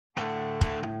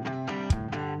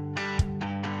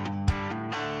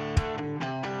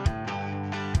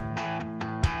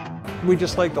We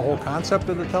just like the whole concept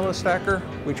of the TeleStacker.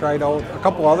 We tried out a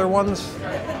couple other ones,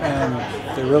 and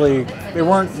they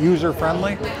weren't user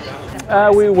friendly.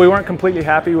 We weren't completely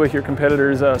happy with your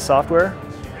competitor's software,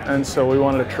 and so we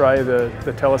wanted to try the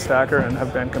TeleStacker and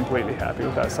have been completely happy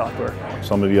with that software.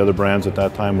 Some of the other brands at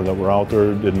that time that were out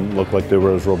there didn't look like they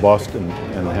were as robust and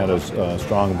had as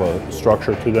strong of a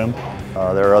structure to them.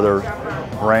 There are other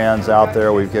brands out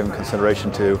there we've given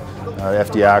consideration to.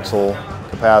 FD axle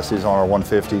capacities on our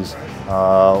 150s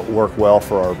work well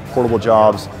for our portable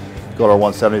jobs. Go to our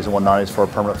 170s and 190s for our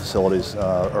permanent facilities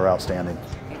are outstanding.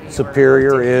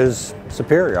 Superior is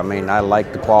superior. I mean, I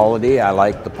like the quality, I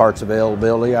like the parts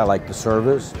availability, I like the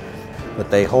service, but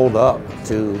they hold up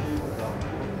to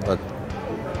a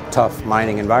tough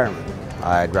mining environment.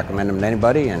 I'd recommend them to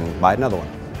anybody and buy another one.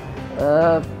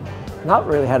 Not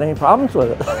really had any problems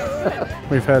with it.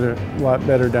 We've had a lot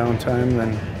better downtime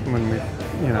than when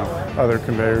other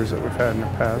conveyors that we've had in the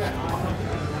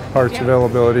past. Parts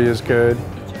availability is good.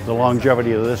 The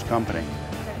longevity of this company.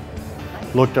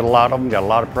 Looked at a lot of them, got a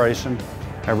lot of pricing.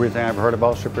 Everything I've heard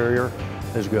about Superior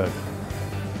is good.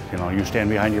 You know, you stand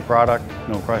behind your product,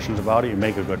 no questions about it, you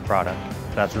make a good product.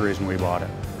 That's the reason we bought it.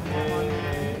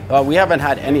 We haven't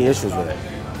had any issues with it.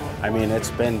 I mean,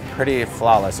 it's been pretty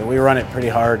flawless, and we run it pretty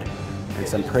hard in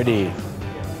some pretty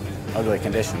ugly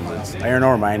conditions. It's iron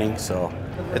ore mining, so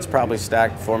it's probably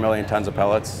stacked 4 million tons of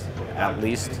pellets, at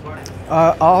least.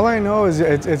 All I know is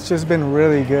it's just been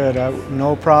really good.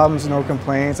 No problems, no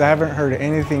complaints. I haven't heard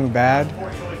anything bad.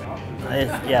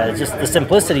 Yeah, it's just the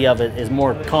simplicity of it is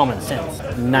more common sense.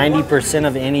 90%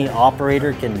 of any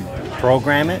operator can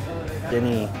program it.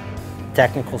 Any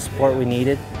technical support we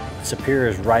needed, Superior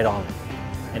is right on it.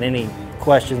 And any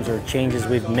questions or changes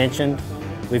we've mentioned,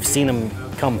 we've seen them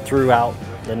come throughout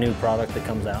the new product that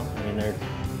comes out. I mean, they're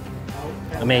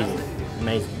amazing,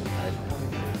 amazing.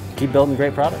 Keep building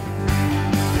great product.